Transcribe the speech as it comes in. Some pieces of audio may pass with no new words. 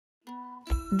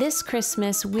This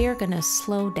Christmas, we're going to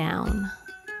slow down.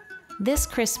 This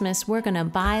Christmas, we're going to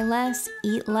buy less,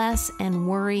 eat less, and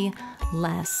worry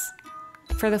less.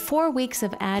 For the 4 weeks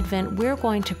of Advent, we're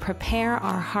going to prepare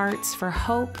our hearts for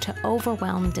hope to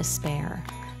overwhelm despair,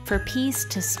 for peace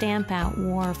to stamp out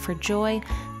war, for joy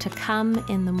to come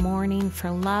in the morning,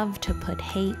 for love to put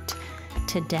hate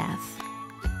to death.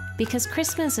 Because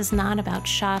Christmas is not about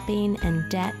shopping and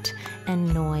debt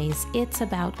and noise. It's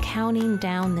about counting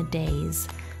down the days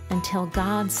until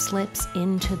God slips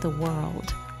into the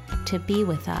world to be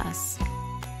with us.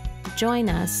 Join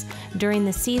us during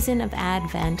the season of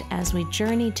Advent as we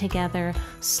journey together,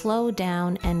 slow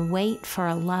down, and wait for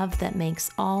a love that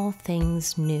makes all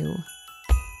things new.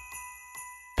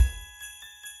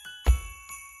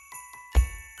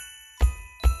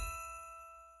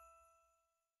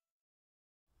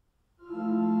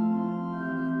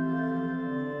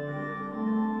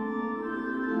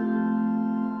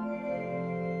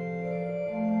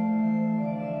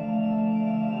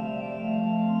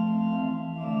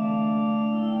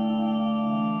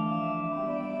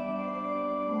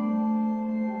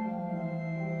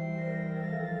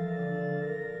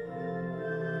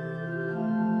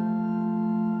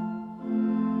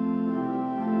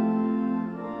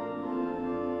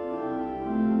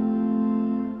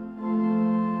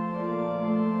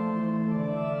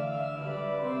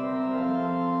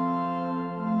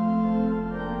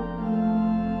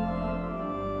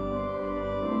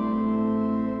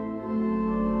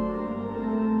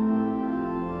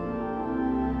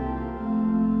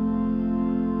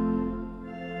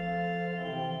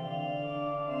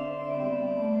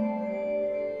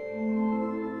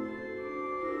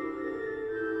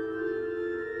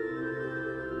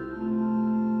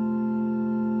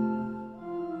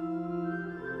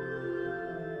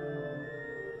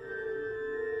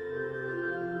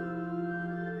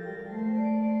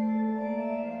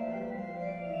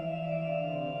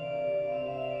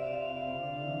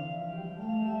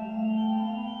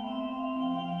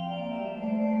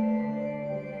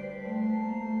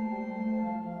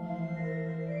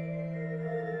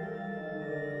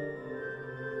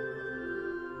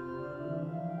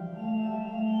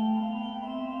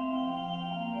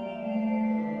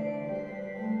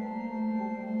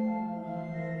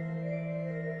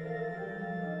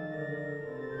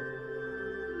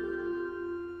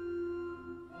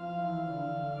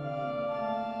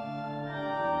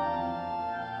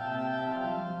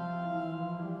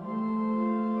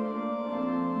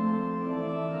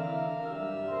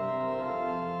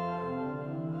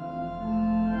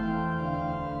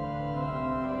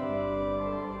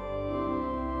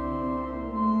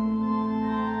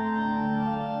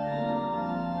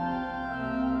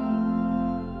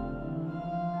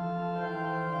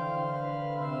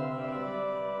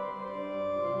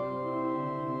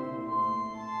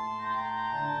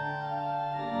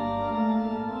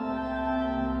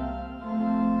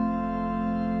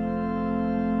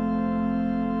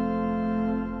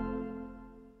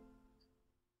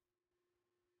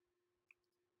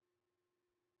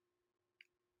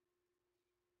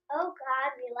 Oh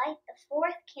God, we light the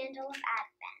fourth candle of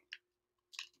Advent.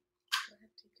 Go ahead,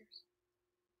 take yours.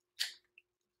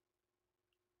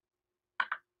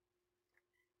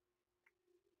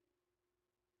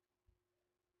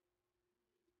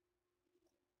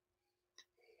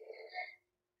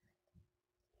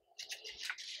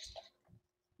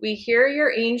 We hear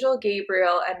your angel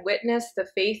Gabriel and witness the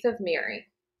faith of Mary.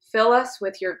 Fill us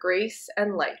with your grace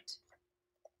and light.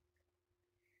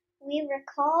 We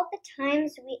recall the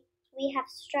times we have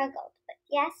struggled, but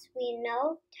yes, we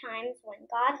know times when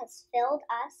God has filled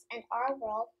us and our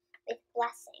world with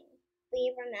blessing.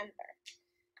 We remember.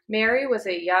 Mary was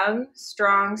a young,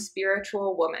 strong,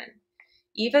 spiritual woman.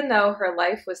 Even though her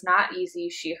life was not easy,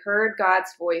 she heard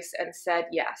God's voice and said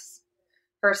yes.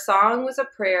 Her song was a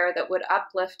prayer that would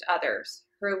uplift others.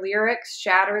 Her lyrics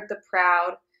shattered the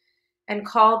proud and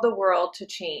called the world to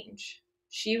change.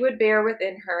 She would bear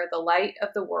within her the light of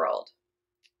the world.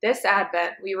 This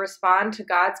Advent, we respond to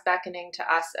God's beckoning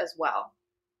to us as well.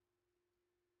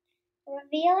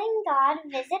 Revealing God,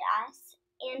 visit us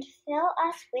and fill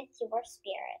us with your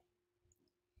Spirit.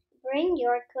 Bring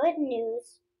your good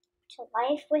news to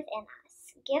life within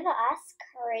us. Give us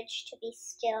courage to be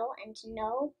still and to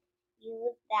know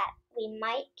you, that we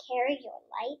might carry your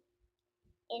light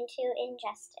into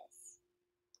injustice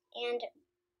and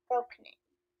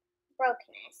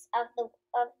brokenness of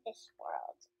this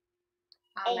world.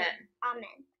 Amen.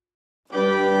 Amen.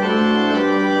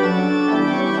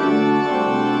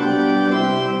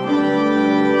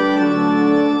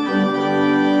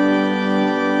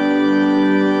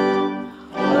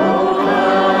 O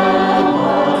come,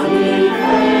 holy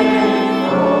faithful.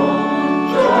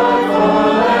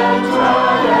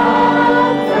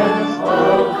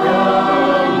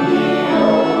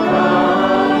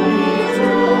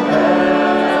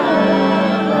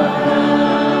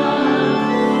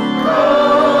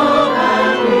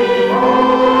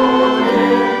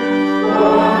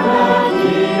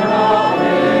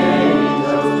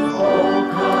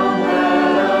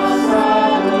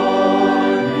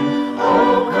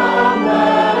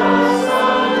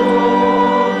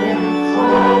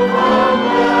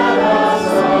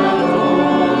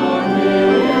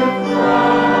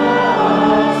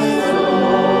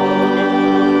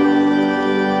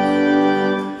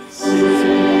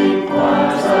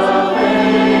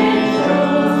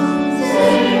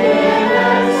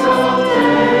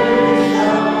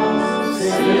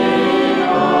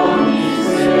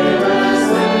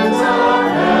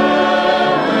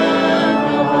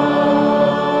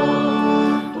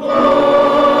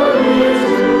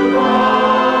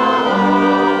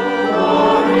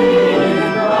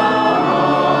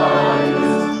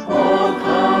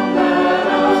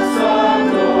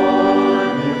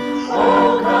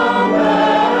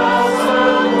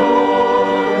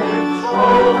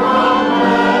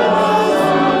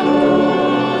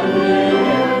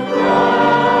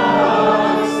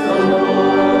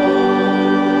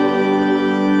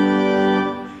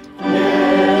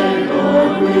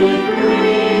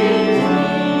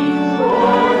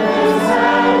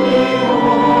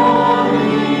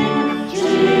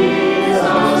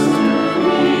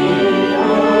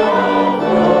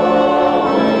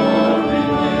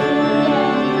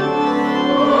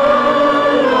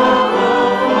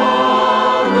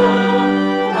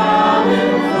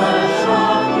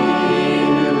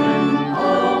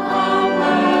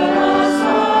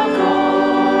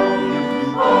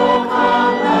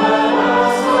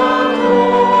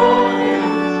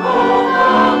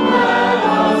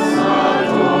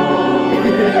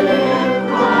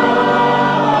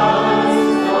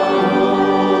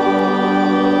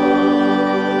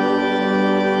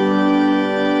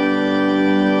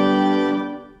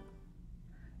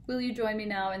 will you join me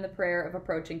now in the prayer of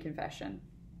approaching confession?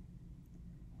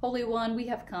 Holy One, we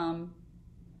have come,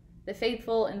 the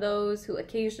faithful and those who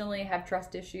occasionally have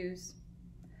trust issues,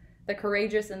 the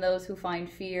courageous and those who find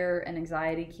fear and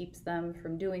anxiety keeps them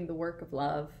from doing the work of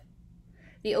love,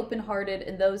 the open-hearted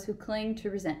and those who cling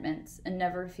to resentments and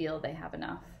never feel they have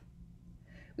enough.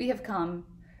 We have come,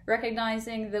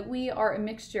 recognizing that we are a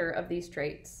mixture of these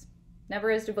traits,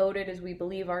 never as devoted as we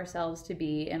believe ourselves to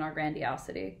be in our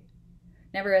grandiosity,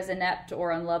 never as inept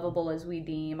or unlovable as we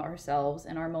deem ourselves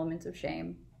in our moments of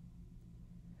shame.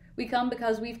 We come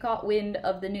because we've caught wind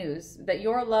of the news that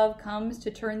your love comes to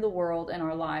turn the world and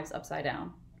our lives upside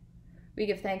down. We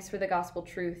give thanks for the gospel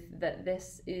truth that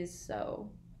this is so.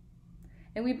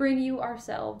 And we bring you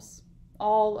ourselves,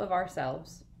 all of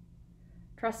ourselves,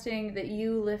 trusting that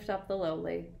you lift up the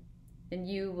lowly and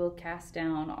you will cast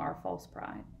down our false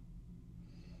pride.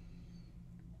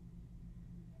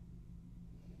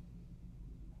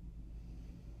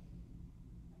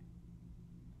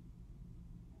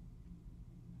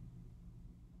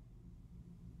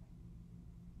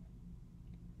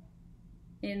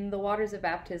 In the waters of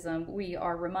baptism, we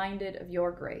are reminded of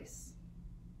your grace,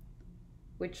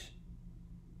 which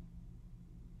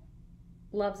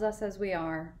loves us as we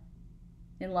are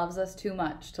and loves us too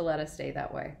much to let us stay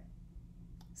that way.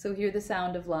 So hear the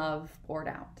sound of love poured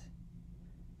out.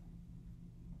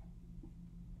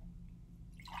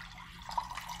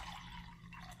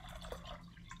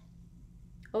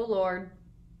 O Lord,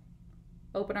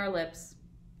 open our lips,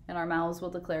 and our mouths will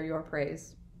declare your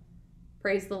praise.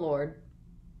 Praise the Lord.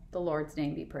 The Lord's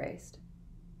name be praised.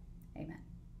 Amen.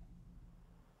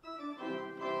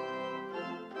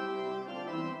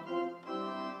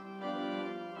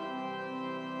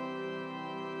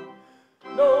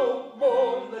 No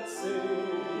more let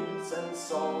sins and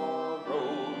sorrows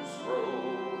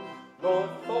grow, nor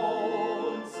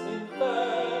thorns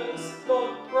infest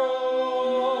the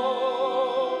ground.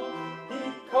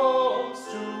 He comes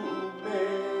to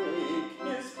make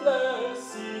his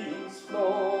blessings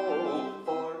flow,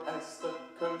 for as the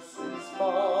curse is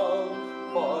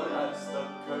found, for as the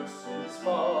curse is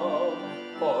found,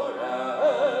 for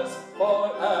as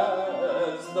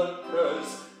the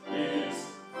curse is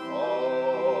found.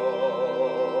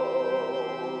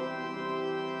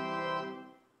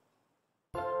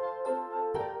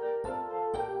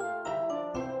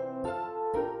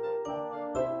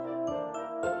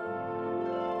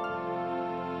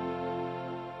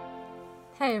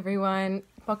 Hi everyone,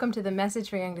 welcome to the Message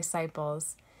for Young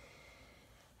Disciples.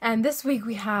 And this week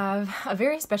we have a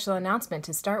very special announcement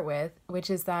to start with, which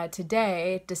is that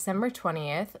today, December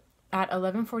 20th, at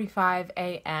 11:45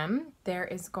 a.m., there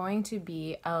is going to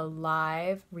be a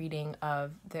live reading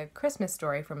of the Christmas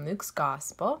story from Luke's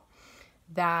Gospel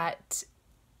that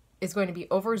is going to be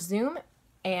over Zoom,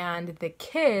 and the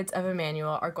kids of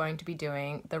Emmanuel are going to be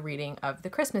doing the reading of the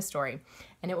Christmas story.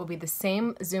 And it will be the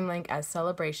same Zoom link as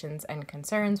Celebrations and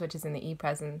Concerns, which is in the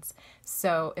e-presence.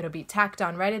 So it'll be tacked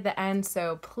on right at the end.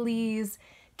 So please,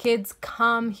 kids,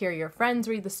 come hear your friends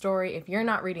read the story. If you're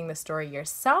not reading the story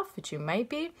yourself, which you might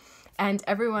be, and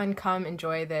everyone come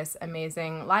enjoy this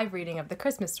amazing live reading of the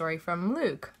Christmas story from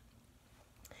Luke.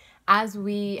 As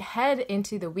we head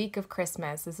into the week of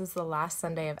Christmas, this is the last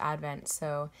Sunday of Advent,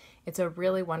 so it's a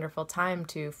really wonderful time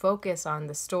to focus on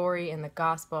the story in the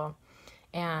gospel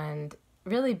and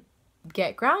really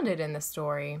get grounded in the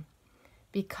story,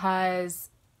 because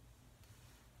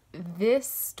this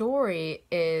story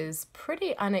is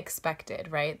pretty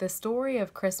unexpected, right? The story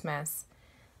of Christmas,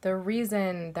 the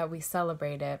reason that we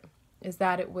celebrate it is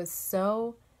that it was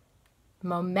so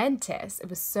momentous, it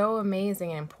was so amazing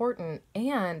and important,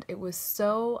 and it was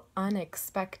so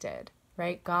unexpected,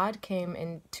 right? God came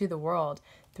into the world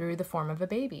through the form of a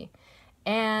baby.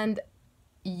 And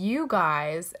you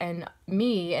guys and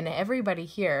me and everybody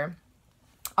here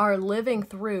are living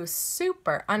through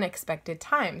super unexpected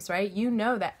times, right? You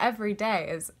know that every day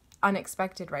is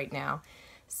unexpected right now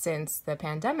since the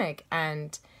pandemic.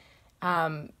 And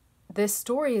this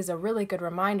story is a really good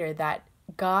reminder that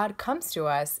God comes to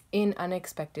us in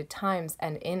unexpected times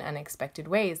and in unexpected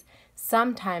ways,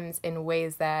 sometimes in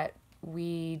ways that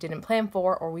we didn't plan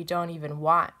for or we don't even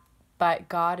want. But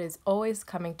God is always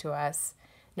coming to us,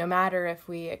 no matter if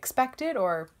we expect it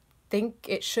or think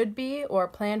it should be or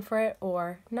plan for it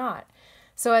or not.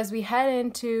 So as we head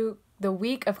into the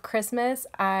week of Christmas,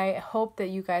 I hope that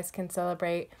you guys can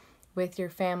celebrate with your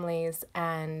families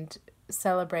and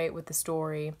celebrate with the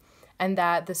story, and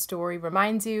that the story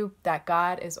reminds you that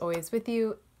God is always with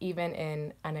you, even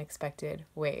in unexpected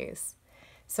ways.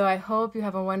 So I hope you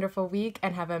have a wonderful week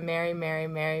and have a Merry, Merry,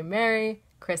 Merry, Merry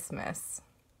Christmas.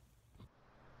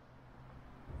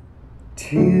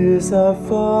 Tears are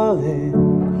falling,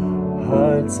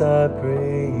 hearts are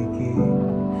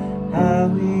breaking. How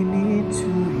we need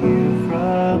to hear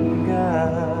from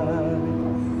God.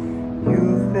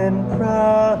 You've been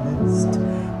promised,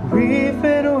 we've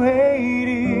been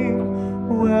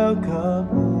waiting. Welcome,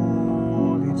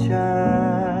 Holy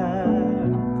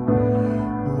Child.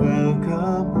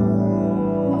 Welcome,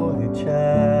 Holy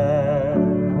Child.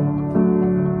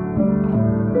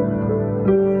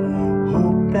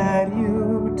 Hope that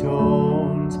you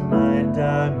don't mind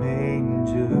our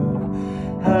manger.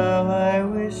 How I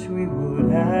wish we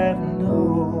would have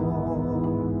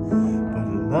known, but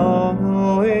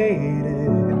long awaited,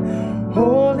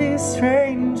 holy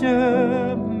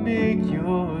stranger, make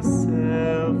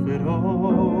yourself at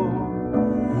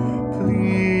home.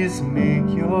 Please make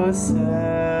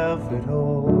yourself at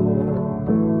home.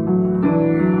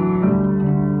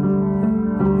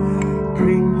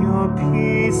 Bring your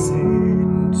peace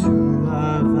into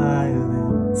our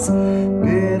violence.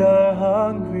 Bid our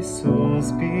hungry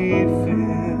souls be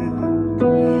filled.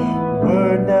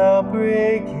 We're now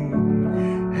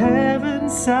breaking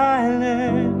heaven's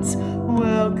silence.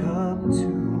 Welcome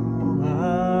to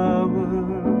our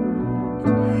world.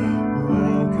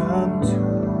 Welcome to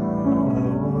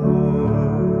our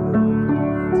world.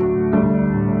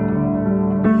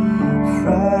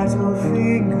 Fragile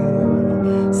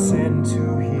finger sent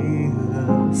to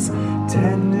heal us,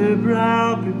 tender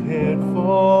brow prepared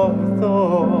for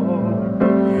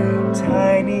thorn,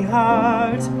 tiny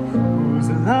heart whose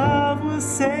love will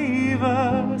save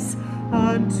us,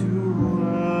 unto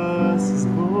us is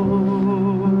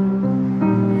born,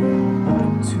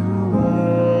 unto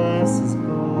us is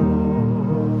born.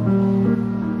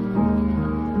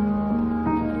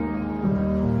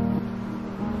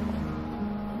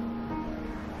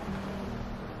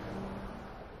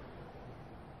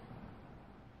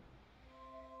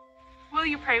 Will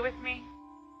you pray with me?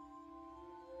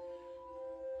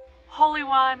 Holy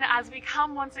One, as we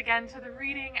come once again to the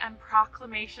reading and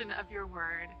proclamation of your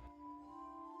word,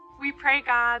 we pray,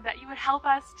 God, that you would help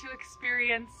us to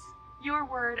experience your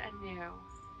word anew,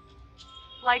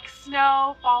 like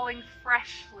snow falling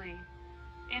freshly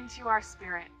into our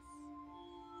spirits.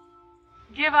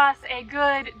 Give us a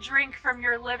good drink from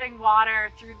your living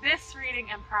water through this reading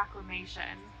and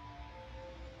proclamation,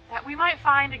 that we might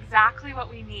find exactly what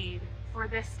we need for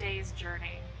this day's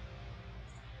journey.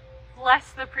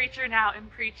 Bless the preacher now in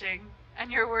preaching,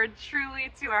 and your word truly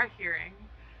to our hearing.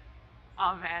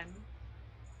 Amen.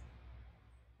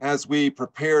 As we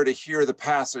prepare to hear the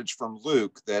passage from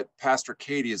Luke that Pastor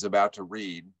Katie is about to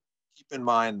read, keep in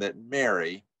mind that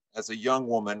Mary, as a young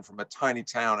woman from a tiny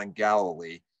town in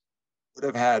Galilee, would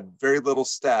have had very little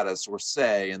status or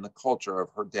say in the culture of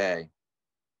her day.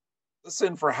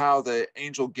 Listen for how the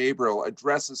angel Gabriel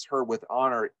addresses her with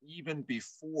honor even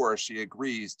before she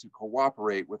agrees to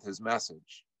cooperate with his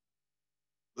message.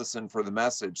 Listen for the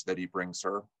message that he brings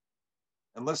her,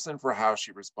 and listen for how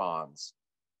she responds.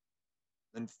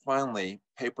 Then finally,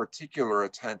 pay particular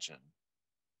attention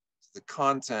to the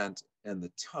content and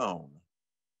the tone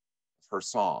of her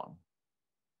song,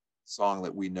 a song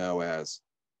that we know as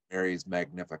Mary's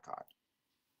Magnificat.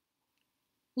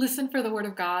 Listen for the word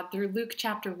of God through Luke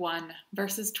chapter 1,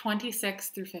 verses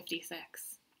 26 through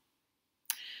 56.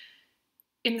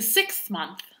 In the 6th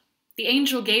month, the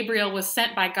angel Gabriel was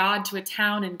sent by God to a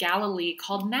town in Galilee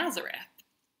called Nazareth,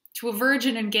 to a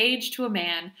virgin engaged to a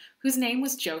man whose name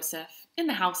was Joseph, in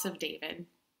the house of David.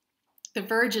 The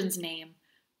virgin's name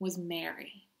was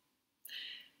Mary.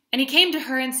 And he came to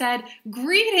her and said,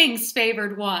 "Greetings,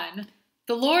 favored one,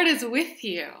 the Lord is with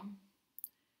you."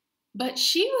 But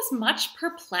she was much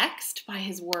perplexed by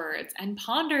his words and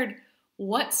pondered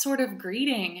what sort of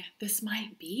greeting this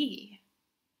might be.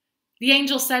 The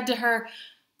angel said to her,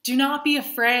 "Do not be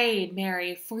afraid,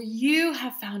 Mary, for you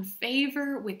have found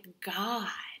favor with God.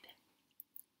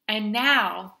 And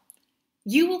now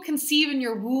you will conceive in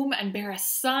your womb and bear a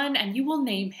son, and you will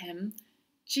name him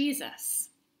Jesus.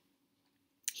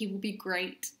 He will be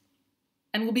great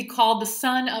and will be called the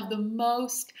Son of the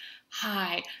Most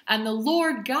High, and the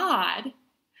Lord God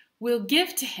will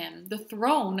give to him the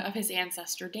throne of his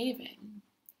ancestor David.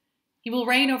 He will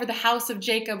reign over the house of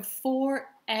Jacob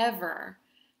forever,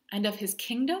 and of his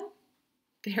kingdom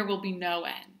there will be no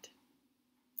end."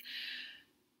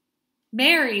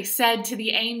 Mary said to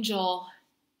the angel,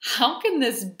 "How can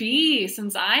this be,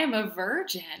 since I am a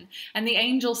virgin?" And the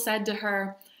angel said to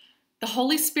her, "The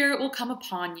Holy Spirit will come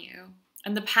upon you,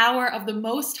 and the power of the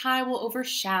Most High will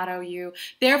overshadow you.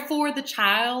 Therefore the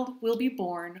child will be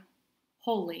born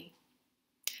holy.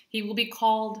 He will be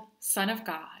called Son of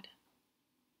God.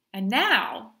 And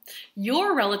now,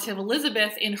 your relative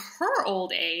Elizabeth, in her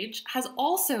old age, has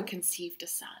also conceived a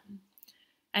son.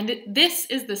 And this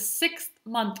is the 6th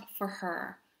month for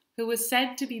her, who was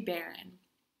said to be barren.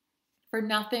 For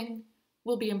nothing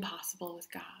will be impossible with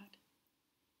God.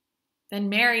 Then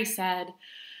Mary said,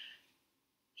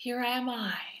 Here am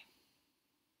I,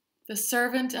 the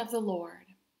servant of the Lord.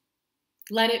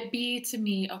 Let it be to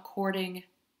me according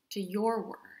to your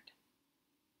word.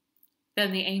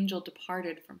 Then the angel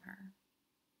departed from her.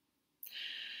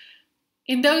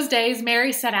 In those days,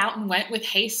 Mary set out and went with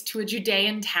haste to a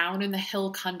Judean town in the hill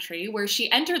country, where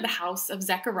she entered the house of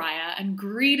Zechariah and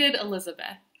greeted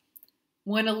Elizabeth.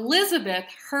 When Elizabeth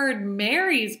heard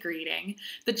Mary's greeting,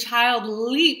 the child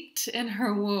leaped in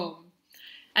her womb.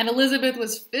 And Elizabeth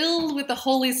was filled with the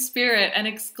Holy Spirit and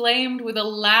exclaimed with a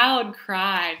loud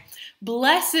cry,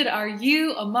 Blessed are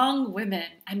you among women,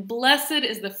 and blessed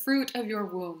is the fruit of your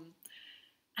womb.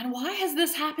 And why has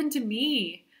this happened to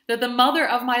me, that the mother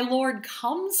of my Lord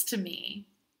comes to me?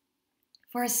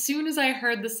 For as soon as I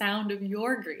heard the sound of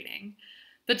your greeting,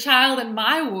 the child in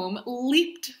my womb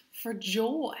leaped for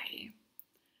joy.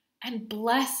 And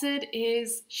blessed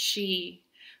is she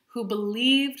who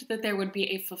believed that there would be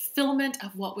a fulfillment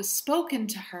of what was spoken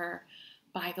to her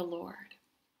by the Lord.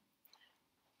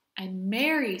 And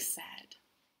Mary said,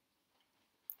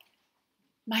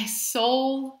 My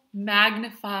soul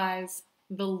magnifies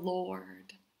the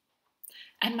Lord,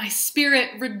 and my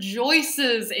spirit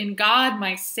rejoices in God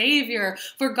my Savior,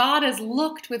 for God has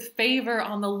looked with favor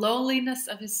on the lowliness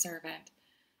of his servant.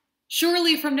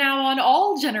 Surely from now on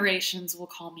all generations will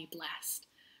call me blessed.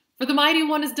 For the Mighty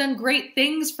One has done great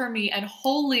things for me, and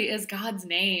holy is God's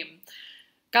name.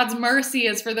 God's mercy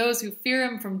is for those who fear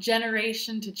him from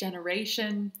generation to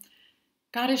generation.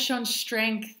 God has shown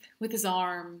strength with his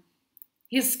arm.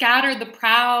 He has scattered the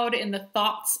proud in the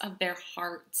thoughts of their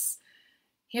hearts.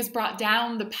 He has brought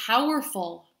down the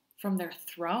powerful from their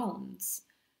thrones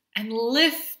and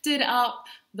lifted up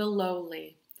the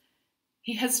lowly.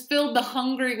 He has filled the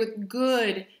hungry with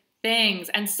good things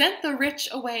and sent the rich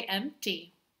away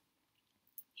empty.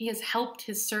 He has helped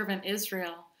his servant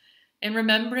Israel in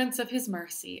remembrance of his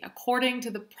mercy, according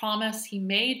to the promise he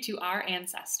made to our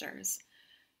ancestors,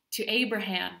 to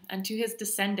Abraham and to his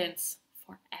descendants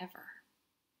forever.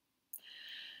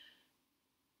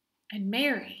 And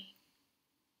Mary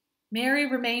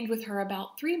remained with her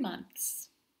about 3 months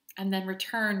and then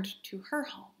returned to her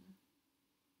home.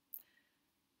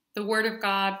 The word of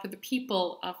God for the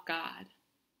people of God.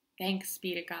 Thanks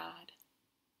be to God.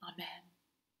 Amen.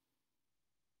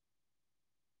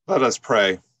 Let us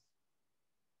pray.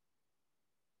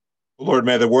 Lord,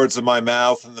 may the words of my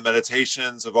mouth and the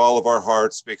meditations of all of our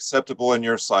hearts be acceptable in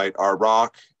your sight, our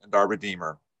rock and our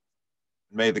redeemer.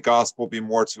 And may the gospel be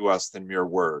more to us than mere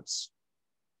words.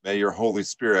 May your Holy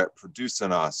Spirit produce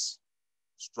in us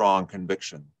strong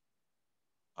conviction.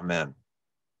 Amen.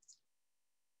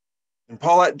 In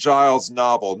Paulette Giles'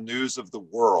 novel, News of the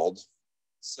World,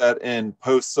 set in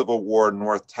post-Civil War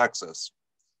North Texas,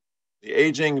 the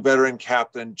aging veteran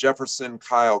Captain Jefferson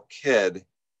Kyle Kidd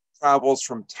travels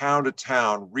from town to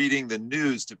town reading the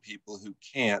news to people who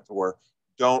can't or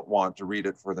don't want to read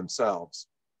it for themselves.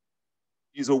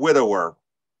 He's a widower,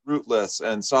 rootless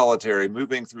and solitary,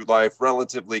 moving through life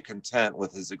relatively content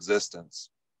with his existence.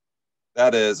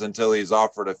 That is, until he's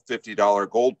offered a $50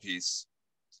 gold piece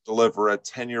to deliver a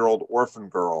 10-year-old orphan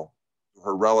girl to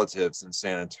her relatives in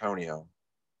San Antonio.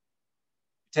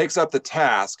 He takes up the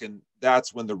task, and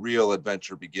that's when the real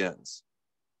adventure begins.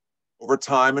 Over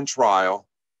time and trial,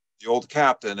 the old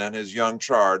captain and his young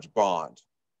charge bond.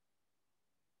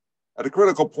 At a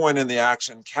critical point in the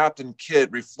action, Captain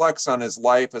Kidd reflects on his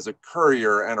life as a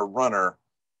courier and a runner,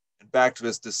 and back to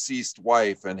his deceased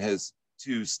wife and his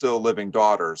 2 still living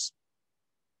daughters.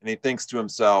 And he thinks to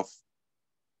himself,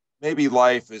 maybe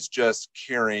life is just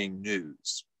carrying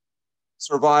news,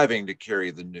 surviving to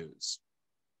carry the news.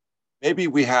 Maybe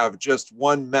we have just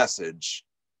one message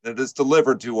that is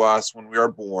delivered to us when we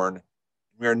are born.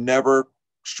 We are never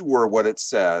sure what it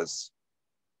says.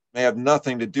 It may have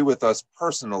nothing to do with us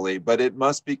personally, but it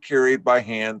must be carried by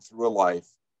hand through a life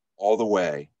all the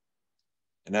way.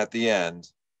 And at the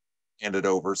end, handed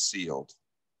over sealed.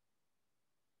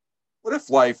 What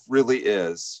if life really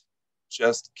is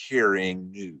just carrying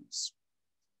news?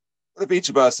 What if each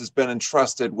of us has been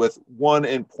entrusted with one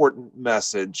important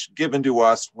message given to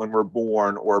us when we're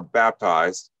born or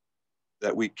baptized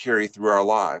that we carry through our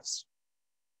lives?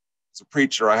 As a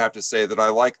preacher, I have to say that I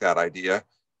like that idea,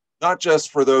 not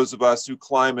just for those of us who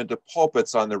climb into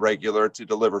pulpits on the regular to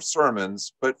deliver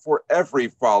sermons, but for every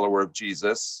follower of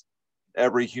Jesus,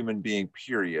 every human being,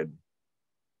 period.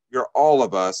 We are all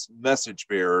of us message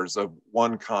bearers of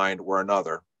one kind or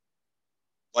another.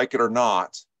 Like it or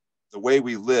not, the way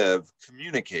we live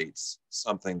communicates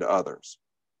something to others.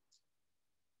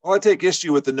 While I take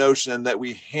issue with the notion that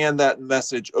we hand that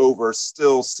message over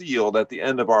still sealed at the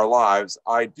end of our lives,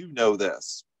 I do know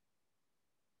this.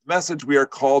 The message we are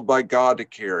called by God to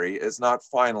carry is not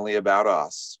finally about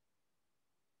us.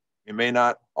 We may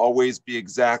not always be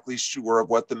exactly sure of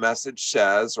what the message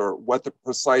says or what the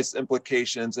precise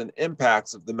implications and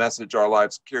impacts of the message our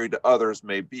lives carry to others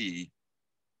may be,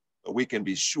 but we can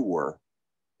be sure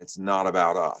it's not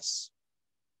about us.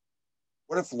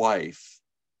 What if life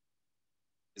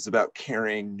is about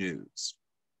carrying news?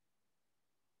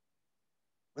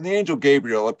 When the angel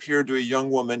Gabriel appeared to a young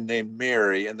woman named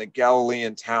Mary in the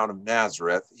Galilean town of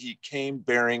Nazareth, he came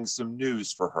bearing some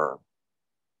news for her.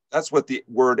 That's what the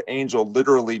word angel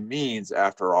literally means,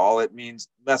 after all. It means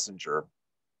messenger.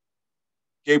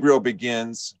 Gabriel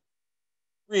begins,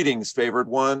 "Greetings, favored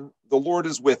one, the Lord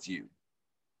is with you."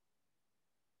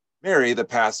 Mary, the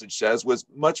passage says, was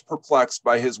much perplexed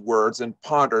by his words and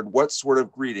pondered what sort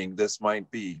of greeting this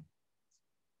might be.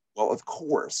 Well, of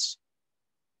course,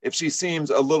 if she seems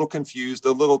a little confused,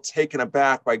 a little taken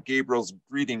aback by Gabriel's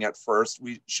greeting at first,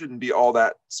 we shouldn't be all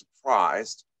that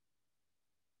surprised.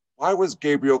 Why was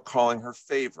Gabriel calling her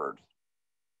favored?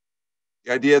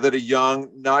 The idea that a young,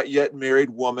 not yet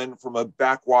married woman from a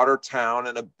backwater town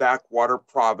in a backwater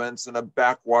province in a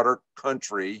backwater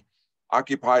country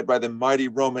occupied by the mighty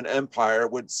Roman Empire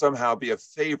would somehow be a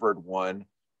favored one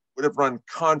would have run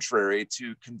contrary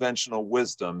to conventional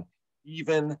wisdom,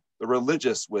 even the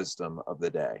religious wisdom of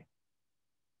the day.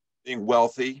 Being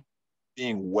wealthy,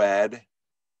 being wed,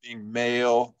 being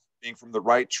male, being from the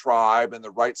right tribe and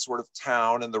the right sort of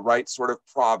town and the right sort of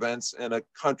province in a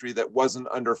country that wasn't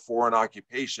under foreign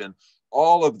occupation,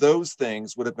 all of those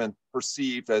things would have been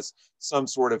perceived as some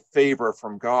sort of favor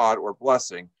from God or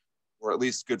blessing, or at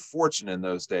least good fortune in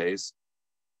those days,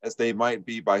 as they might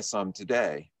be by some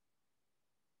today.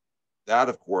 That,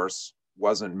 of course,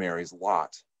 wasn't Mary's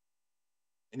lot.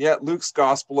 And yet Luke's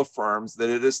gospel affirms that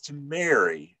it is to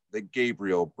Mary that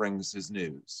Gabriel brings his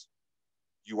news.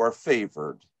 You are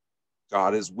favored.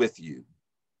 God is with you.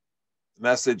 The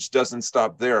message doesn't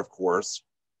stop there, of course.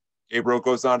 Gabriel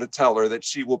goes on to tell her that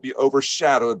she will be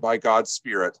overshadowed by God's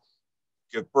Spirit,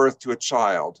 give birth to a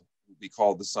child who will be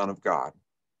called the Son of God.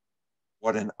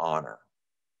 What an honor.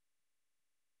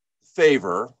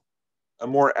 Favor, a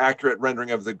more accurate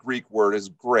rendering of the Greek word is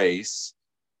grace.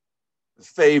 The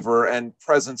favor and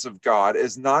presence of God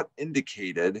is not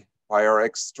indicated by our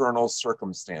external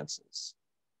circumstances.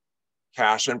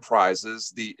 Cash and prizes,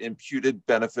 the imputed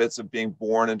benefits of being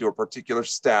born into a particular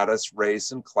status,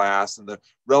 race, and class, and the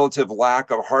relative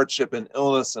lack of hardship and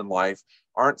illness in life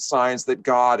aren't signs that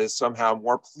God is somehow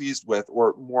more pleased with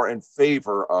or more in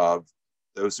favor of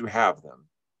those who have them.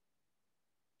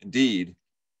 Indeed,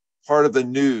 part of the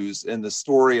news in the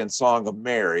story and song of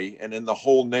Mary and in the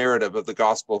whole narrative of the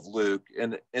Gospel of Luke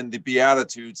and in the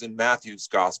Beatitudes in Matthew's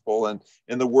Gospel and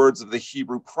in the words of the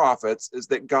Hebrew prophets is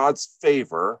that God's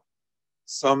favor,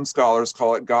 some scholars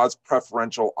call it God's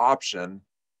preferential option,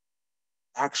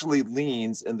 actually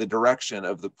leans in the direction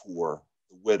of the poor,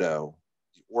 the widow,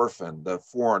 the orphan, the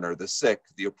foreigner, the sick,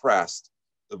 the oppressed,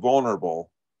 the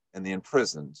vulnerable, and the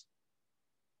imprisoned.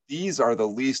 These are the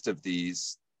least of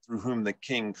these through whom the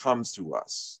King comes to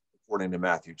us, according to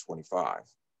Matthew 25.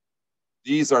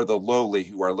 These are the lowly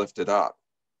who are lifted up,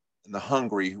 and the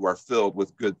hungry who are filled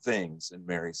with good things in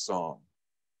Mary's song.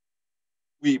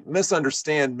 We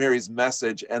misunderstand Mary's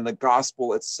message and the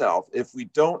gospel itself if we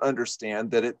don't understand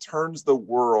that it turns the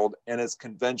world and its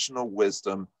conventional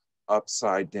wisdom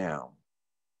upside down.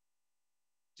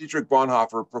 Dietrich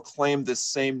Bonhoeffer proclaimed this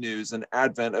same news in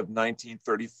Advent of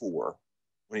 1934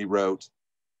 when he wrote,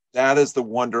 "That is the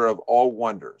wonder of all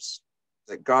wonders,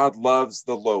 that God loves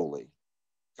the lowly.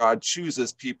 God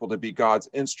chooses people to be God's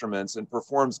instruments and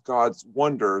performs God's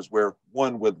wonders where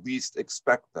one would least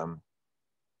expect them.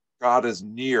 God is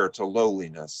near to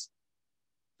lowliness.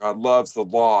 God loves the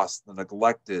lost, the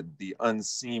neglected, the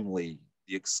unseemly,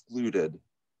 the excluded,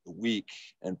 the weak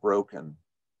and broken.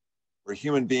 Where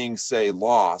human beings say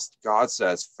lost, God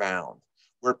says found.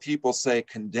 Where people say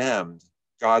condemned,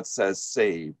 God says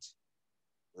saved.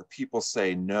 Where people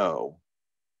say no,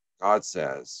 God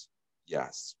says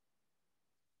yes."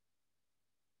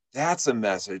 That's a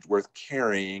message worth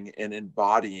carrying and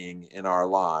embodying in our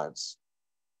lives.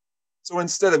 So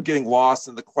instead of getting lost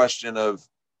in the question of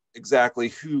exactly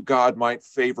who God might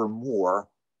favor more,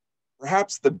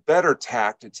 perhaps the better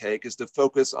tack to take is to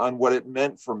focus on what it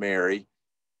meant for Mary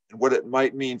and what it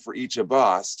might mean for each of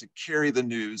us to carry the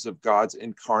news of God's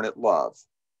incarnate love,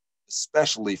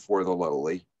 especially for the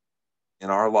lowly, in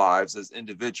our lives as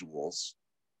individuals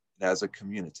and as a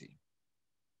community.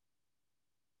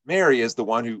 Mary is the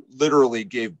one who literally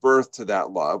gave birth to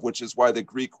that love, which is why the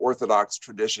Greek Orthodox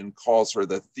tradition calls her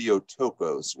the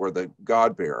Theotokos, or the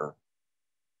God-bearer.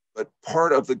 But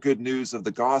part of the good news of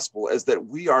the gospel is that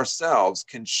we ourselves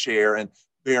can share in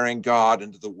bearing God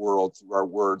into the world through our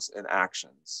words and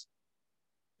actions.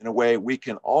 In a way, we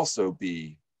can also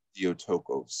be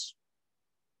Theotokos.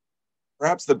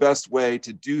 Perhaps the best way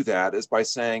to do that is by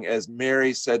saying, as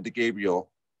Mary said to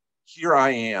Gabriel, "Here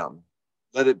I am,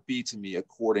 let it be to me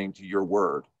according to your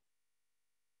word,"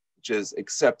 which is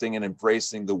accepting and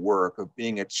embracing the work of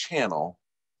being a channel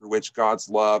through which God's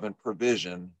love and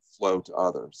provision flow to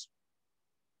others.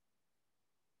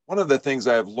 One of the things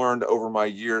I have learned over my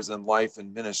years in life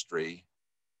and ministry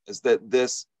is that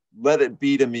this "let it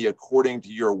be to me according to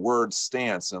your word"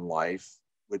 stance in life,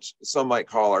 which some might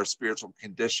call our spiritual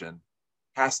condition,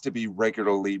 has to be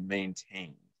regularly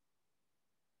maintained.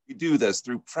 We do this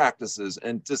through practices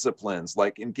and disciplines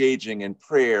like engaging in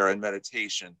prayer and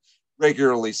meditation,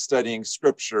 regularly studying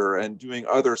scripture and doing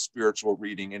other spiritual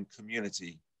reading in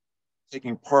community,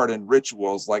 taking part in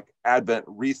rituals like Advent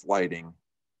wreath lighting,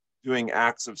 doing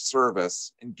acts of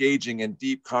service, engaging in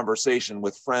deep conversation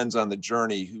with friends on the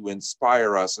journey who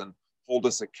inspire us and hold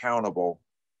us accountable,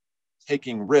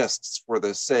 taking risks for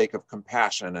the sake of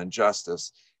compassion and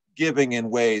justice, giving in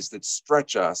ways that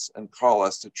stretch us and call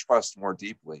us to trust more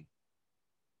deeply.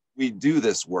 We do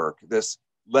this work, this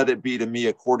 "let it be to me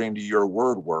according to your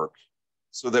word" work,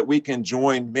 so that we can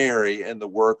join Mary in the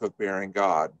work of bearing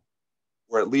God,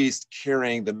 or at least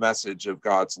carrying the message of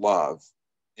God's love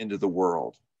into the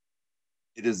world.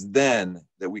 It is then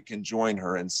that we can join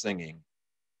her in singing,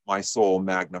 "My soul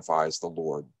magnifies the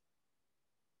Lord."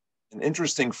 An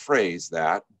interesting phrase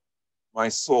that, "My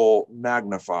soul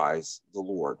magnifies the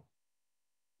Lord."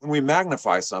 When we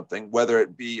magnify something, whether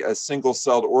it be a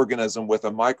single-celled organism with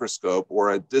a microscope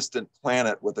or a distant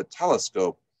planet with a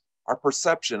telescope, our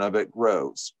perception of it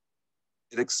grows.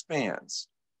 It expands.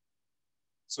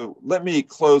 So let me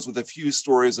close with a few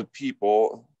stories of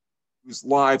people whose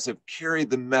lives have carried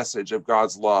the message of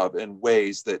God's love in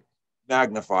ways that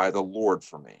magnify the Lord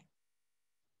for me.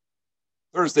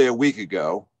 Thursday, a week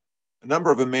ago, a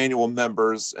number of Emmanuel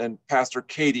members and Pastor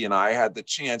Katie and I had the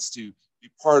chance to be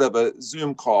part of a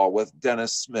Zoom call with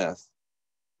Dennis Smith,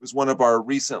 who's one of our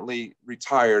recently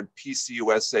retired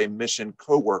PCUSA mission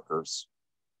co-workers.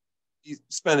 He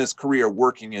spent his career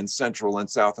working in Central and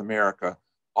South America,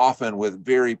 often with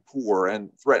very poor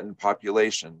and threatened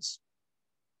populations.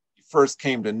 He first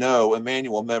came to know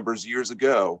Emmanuel members years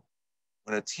ago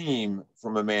when a team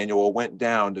from Emmanuel went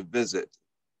down to visit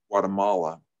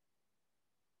Guatemala.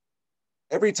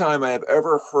 Every time I have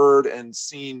ever heard and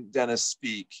seen Dennis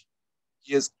speak,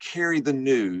 he has carried the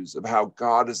news of how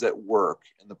God is at work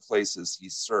in the places he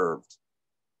served.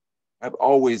 I've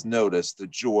always noticed the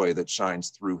joy that shines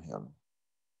through him.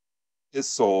 His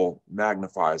soul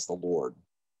magnifies the Lord.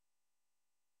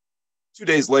 2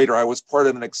 days later, I was part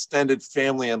of an extended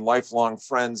family and lifelong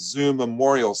friends Zoom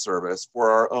memorial service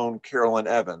for our own Carolyn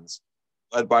Evans,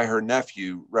 led by her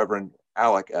nephew, Reverend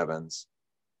Alec Evans.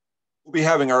 We'll be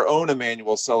having our own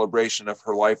Emmanuel celebration of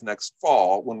her life next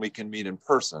fall when we can meet in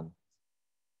person.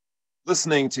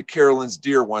 Listening to Carolyn's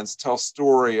dear ones tell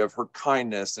story of her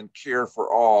kindness and care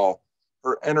for all,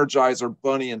 her Energizer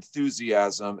Bunny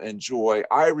enthusiasm and joy,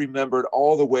 I remembered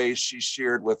all the ways she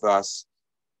shared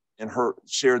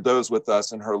those with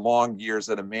us in her long years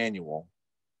at Emmanuel,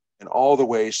 and all the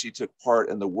ways she took part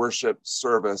in the worship,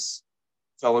 service,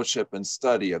 fellowship, and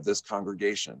study of this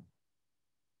congregation.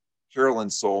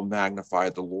 Carolyn's soul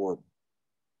magnified the Lord,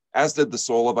 as did the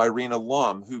soul of Irina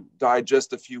Lum, who died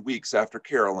just a few weeks after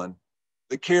Carolyn.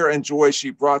 The care and joy she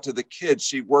brought to the kids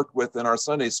she worked with in our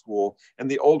Sunday school and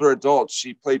the older adults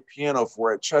she played piano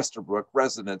for at Chesterbrook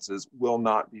residences will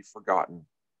not be forgotten.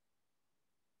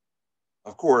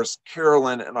 Of course,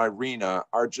 Carolyn and Irina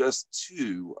are just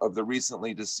two of the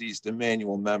recently deceased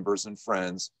Emmanuel members and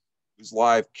friends whose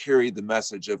life carried the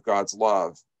message of God's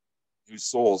love, whose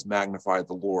souls magnified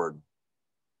the Lord.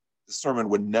 The sermon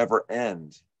would never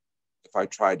end if I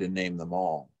tried to name them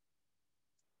all.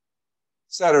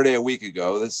 Saturday, a week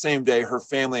ago, the same day her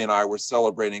family and I were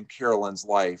celebrating Carolyn's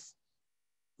life,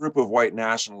 a group of white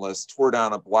nationalists tore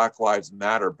down a Black Lives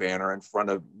Matter banner in front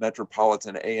of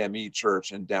Metropolitan AME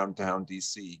Church in downtown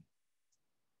DC.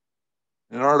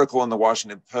 In an article in the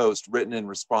Washington Post written in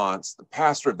response, the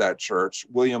pastor of that church,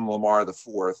 William Lamar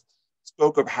IV,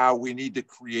 spoke of how we need to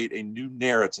create a new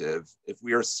narrative if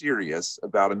we are serious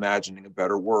about imagining a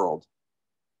better world.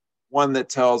 one that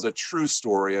tells a true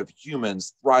story of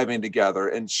humans thriving together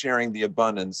and sharing the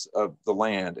abundance of the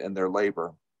land and their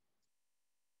labor.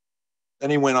 Then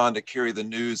he went on to carry the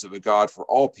news of a God for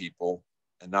all people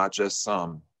and not just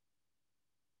some.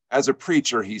 As a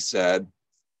preacher, he said,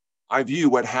 I view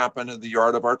what happened in the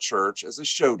yard of our church as a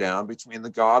showdown between the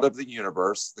God of the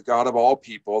universe, the God of all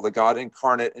people, the God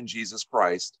incarnate in Jesus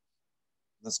Christ,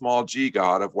 and the small g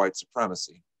God of white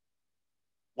supremacy.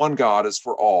 One God is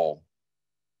for all.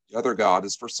 The other God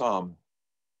is for some.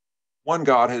 One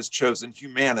God has chosen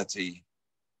humanity.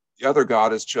 The other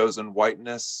God has chosen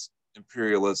whiteness,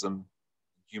 imperialism,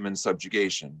 human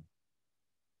subjugation.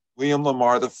 William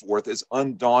Lamar IV is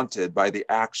undaunted by the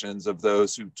actions of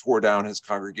those who tore down his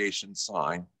congregation's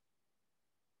sign.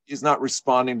 He is not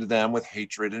responding to them with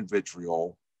hatred and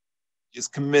vitriol. He is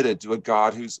committed to a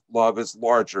God whose love is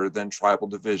larger than tribal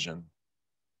division,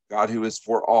 God who is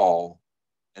for all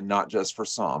and not just for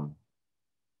some.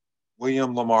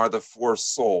 William Lamar IV's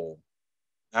soul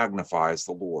magnifies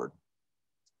the Lord.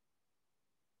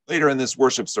 Later in this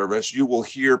worship service, you will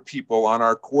hear people on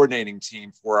our coordinating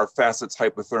team for our Facets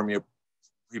hypothermia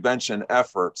prevention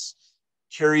efforts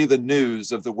carry the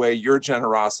news of the way your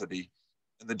generosity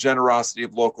and the generosity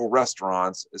of local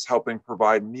restaurants is helping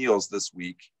provide meals this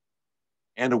week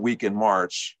and a week in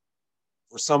March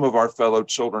for some of our fellow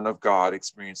children of God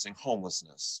experiencing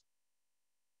homelessness.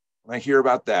 When I hear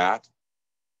about that,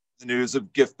 the news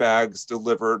of gift bags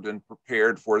delivered and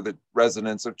prepared for the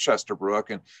residents of Chesterbrook,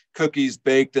 and cookies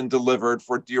baked and delivered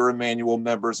for Dear Emmanuel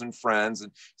members and friends,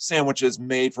 and sandwiches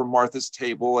made for Martha's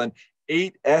Table, and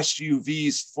 8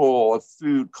 SUVs full of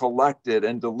food collected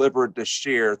and delivered to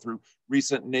share through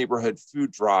recent neighborhood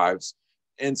food drives,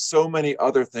 and so many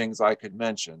other things I could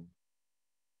mention.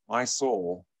 My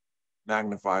soul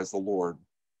magnifies the Lord.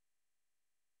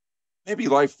 Maybe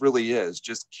life really is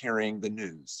just carrying the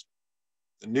news.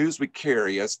 The news we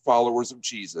carry as followers of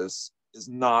Jesus is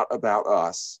not about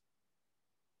us.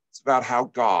 It's about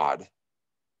how God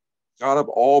of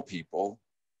all people,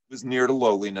 who is near to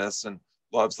lowliness and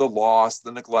loves the lost,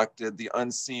 the neglected, the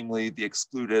unseemly, the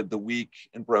excluded, the weak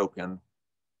and broken.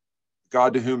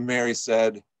 God to whom Mary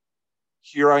said,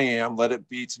 "Here I am, let it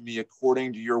be to me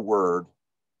according to your word,"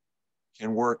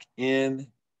 can work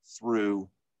in, through,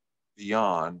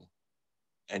 beyond,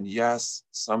 and yes,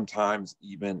 sometimes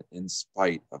even in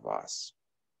spite of us.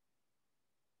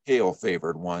 Hail,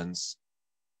 favored ones.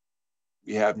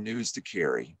 We have news to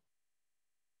carry.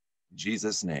 In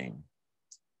Jesus' name,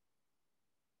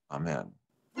 amen.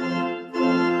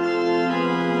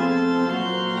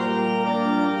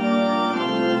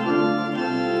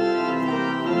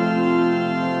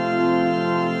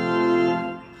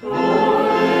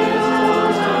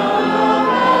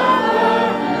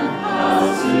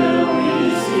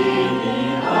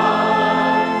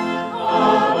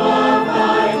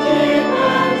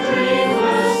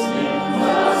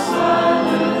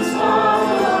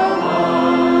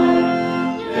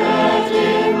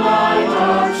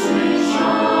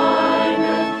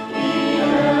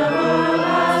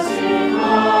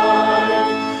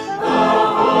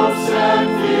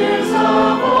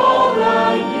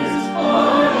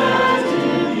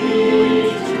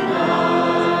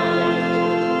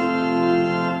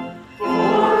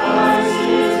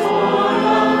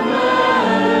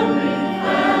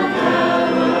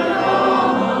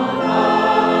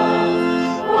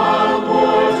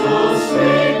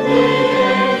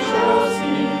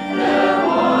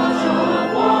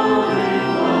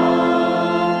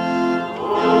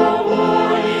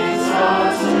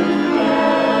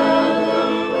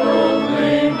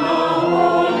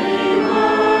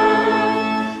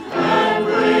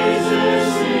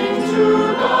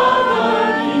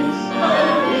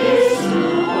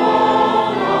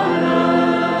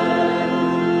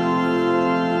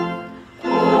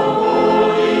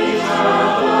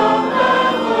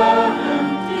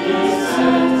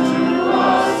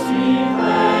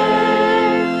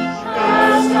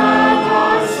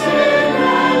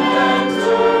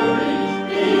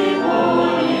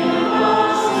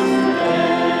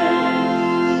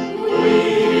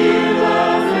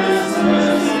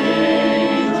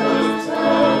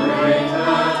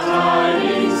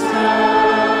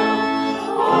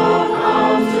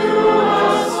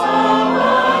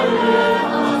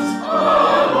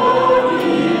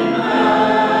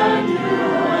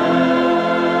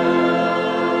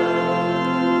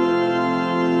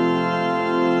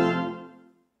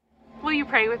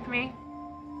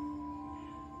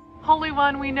 Holy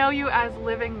One, we know you as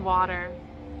living water.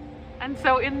 And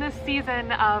so in this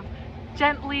season of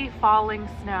gently falling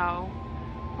snow,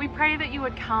 we pray that you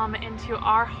would come into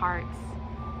our hearts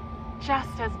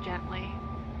just as gently.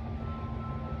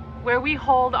 Where we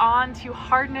hold on to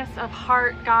hardness of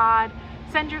heart, God,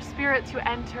 send your Spirit to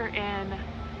enter in,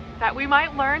 that we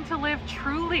might learn to live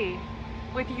truly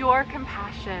with your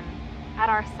compassion at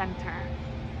our center.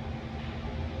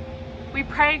 We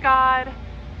pray, God,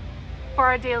 for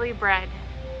our daily bread.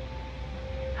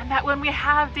 And that when we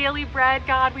have daily bread,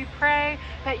 God, we pray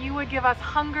that you would give us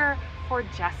hunger for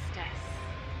justice.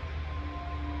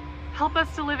 Help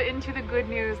us to live into the good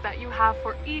news that you have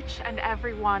for each and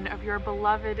every one of your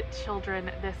beloved children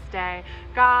this day.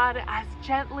 God, as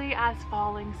gently as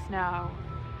falling snow,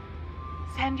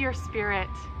 send your Spirit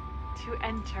to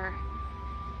enter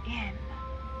in.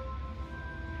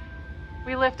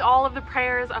 We lift all of the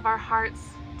prayers of our hearts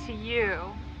to you.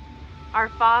 Our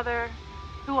Father,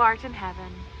 who art in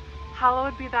heaven,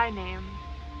 hallowed be thy name.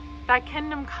 Thy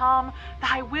kingdom come,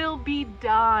 thy will be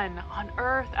done on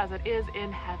earth as it is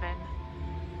in heaven.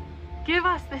 Give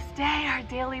us this day our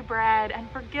daily bread, and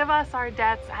forgive us our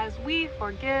debts as we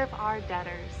forgive our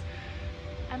debtors.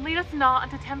 And lead us not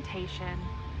into temptation,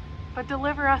 but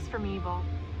deliver us from evil.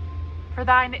 For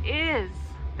thine is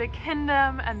the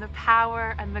kingdom and the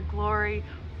power and the glory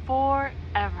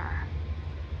forever.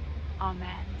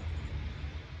 Amen.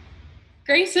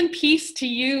 Grace and peace to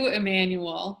you,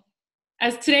 Emmanuel.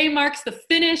 As today marks the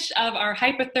finish of our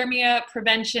Hypothermia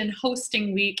Prevention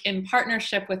Hosting Week in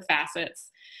partnership with Facets,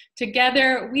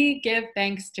 together we give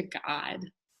thanks to God.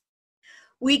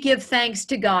 We give thanks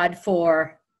to God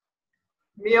for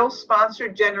meals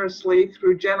sponsored generously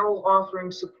through general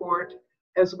offering support,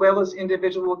 as well as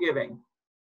individual giving.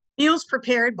 meals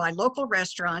prepared by local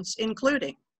restaurants,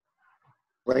 including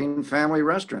Lane Family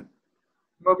Restaurant,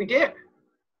 Moby Dick,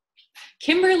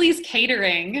 Kimberly's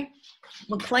Catering,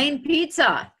 McLean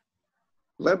Pizza,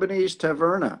 Lebanese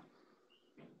Taverna,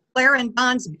 Claire and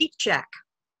Don's Beach Shack.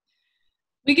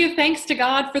 We give thanks to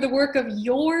God for the work of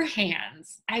your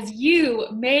hands as you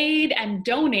made and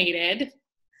donated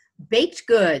baked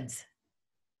goods,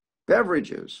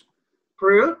 beverages,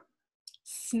 fruit,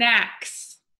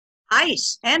 snacks,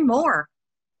 ice, and more.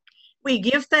 We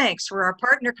give thanks for our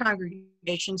partner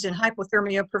congregations in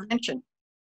hypothermia prevention.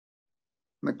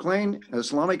 McLean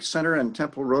Islamic Center and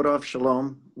Temple Rodolph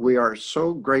Shalom, we are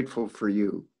so grateful for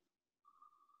you.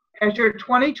 As your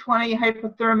 2020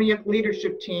 hypothermia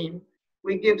leadership team,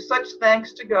 we give such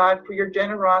thanks to God for your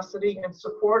generosity and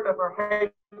support of our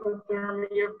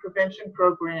hypothermia prevention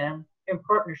program in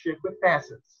partnership with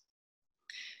Facets.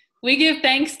 We give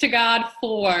thanks to God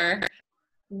for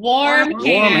warm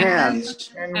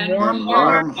hands and warm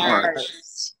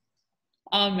hearts.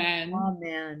 Amen.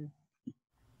 Amen.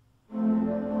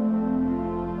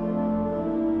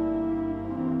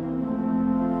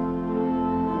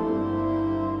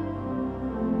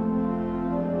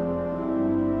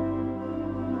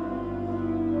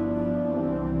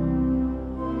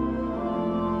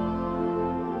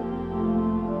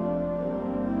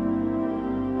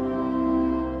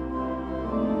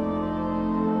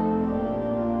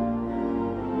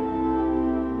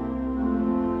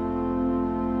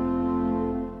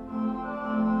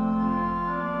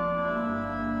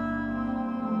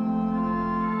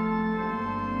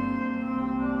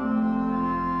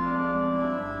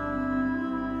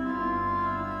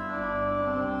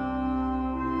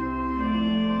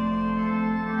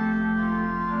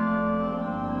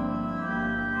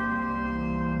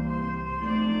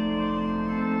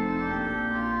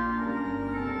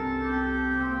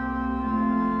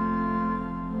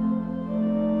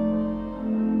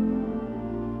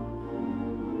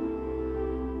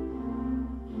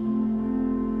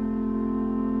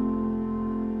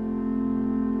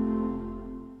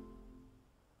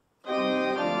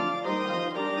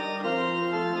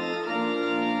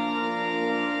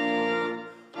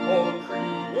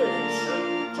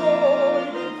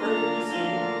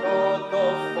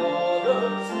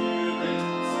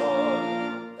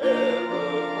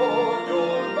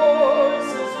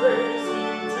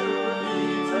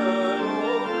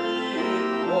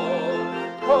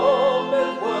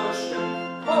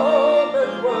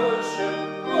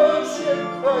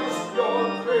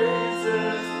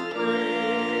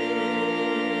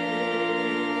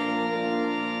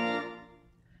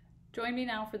 Join me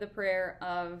now for the prayer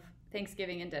of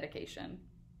thanksgiving and dedication.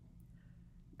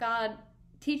 God,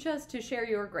 teach us to share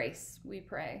your grace, we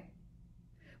pray.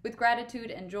 With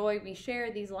gratitude and joy, we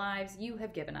share these lives you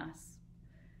have given us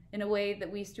in a way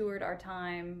that we steward our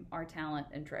time, our talent,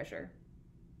 and treasure.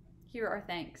 Hear our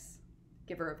thanks,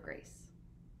 giver of grace.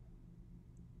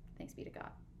 Thanks be to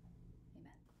God.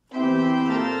 Amen.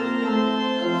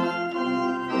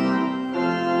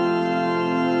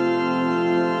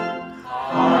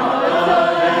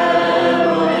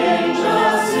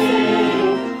 Angels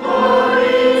sing,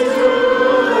 glory to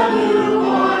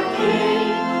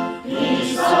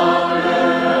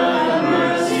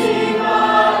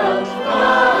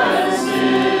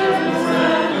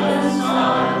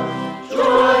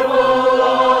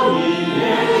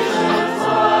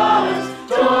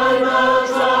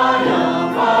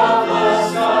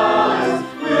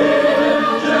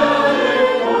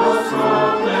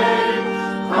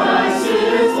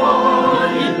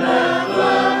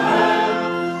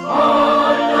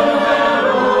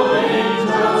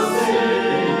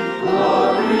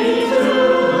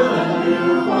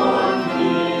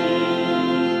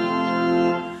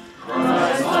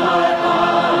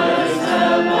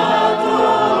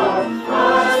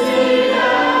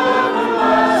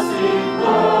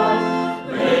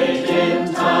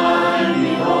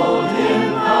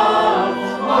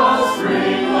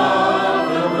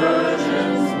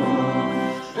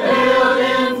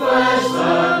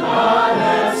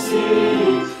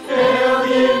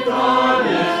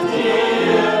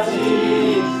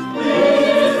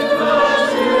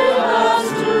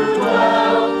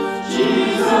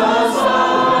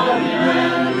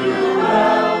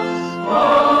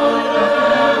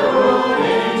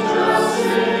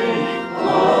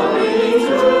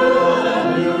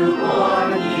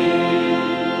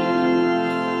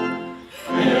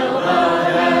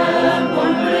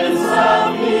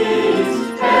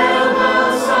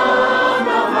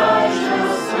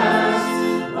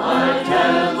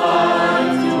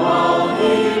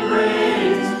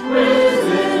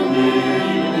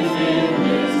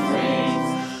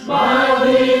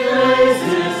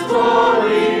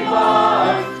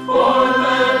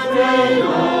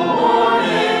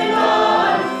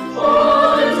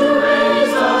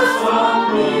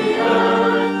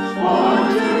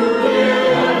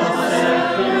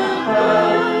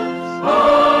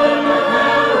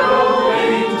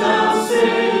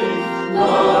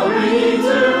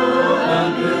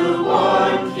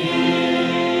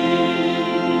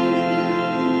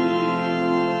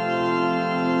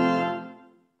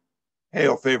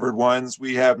Favored ones,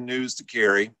 we have news to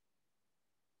carry.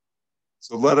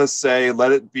 So let us say,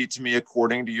 let it be to me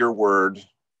according to your word.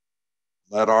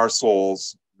 Let our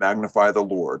souls magnify the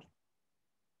Lord.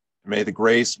 May the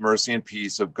grace, mercy, and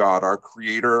peace of God, our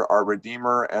Creator, our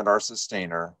Redeemer, and our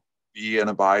Sustainer, be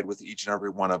and abide with each and every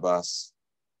one of us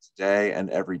today and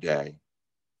every day,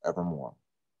 evermore.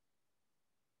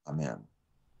 Amen.